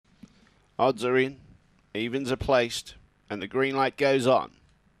Odds are in. Evens are placed. And the green light goes on.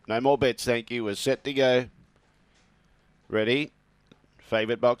 No more bets, thank you. We're set to go. Ready?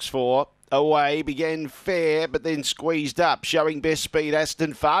 Favourite box 4. Away, began fair, but then squeezed up, showing best speed.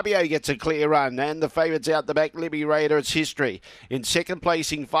 Aston Fabio gets a clear run, and the favourites out the back, Libby Raider, it's history. In second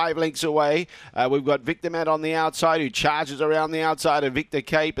placing, 5 lengths away, we've got Victor Matt on the outside, who charges around the outside of Victor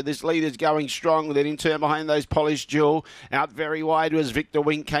Cape, but this leader's going strong. Then in turn behind those, Polished Jewel. Out very wide was Victor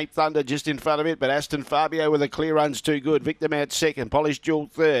Wing, Cape Thunder just in front of it, but Aston Fabio with a clear run's too good. Victor Matt second, Polished Jewel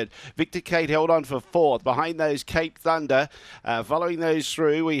third. Victor Kate held on for fourth. Behind those, Cape Thunder. Following those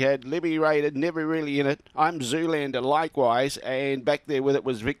through, we had Libby Rated, never really in it. I'm Zoolander likewise, and back there with it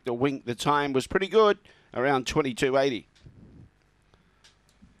was Victor Wink. The time was pretty good, around 22.80.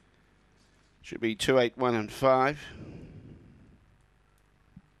 Should be 281 and 5.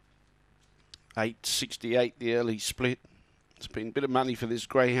 868 the early split. It's been a bit of money for this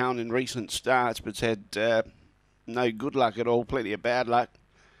greyhound in recent starts, but it's had no good luck at all. Plenty of bad luck,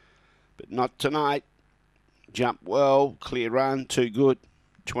 but not tonight. Jump well, clear run, too good.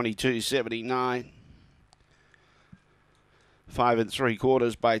 22.79. 5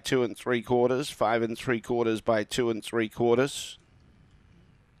 3/4 by 2 3/4. 5 3/4 by 2 3/4.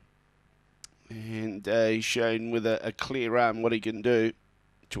 And he's shown with a clear run what he can do.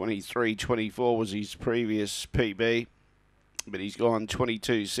 23.24 was his previous PB, but he's gone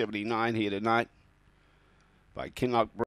 22.79 here tonight by Kinloch.